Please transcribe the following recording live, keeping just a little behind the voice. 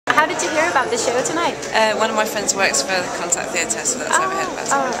How did you hear about the show tonight? One of my friends works for the Contact Theatre, so that's how I heard about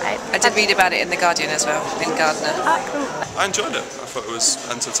it. Oh, right. I did read about it in The Guardian as well, in Gardner. Ah, cool. I enjoyed it. I thought it was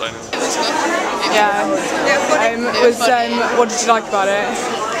entertaining. Yeah. What did you like about it?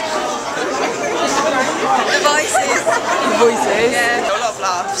 The voices. The voices. Yeah, a lot of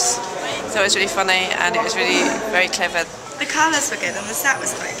laughs. So it was really funny and it was really very clever. The colours were good and the set was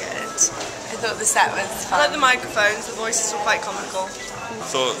quite good. I thought the set was I fun. like the microphones, the voices were quite comical. I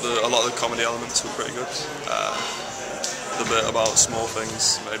thought a lot of the comedy elements were pretty good. The bit about small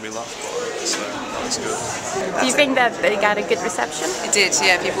things made me laugh, so that was good. Do you think that they got a good reception? It did,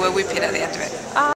 yeah, people were weeping at the end of it.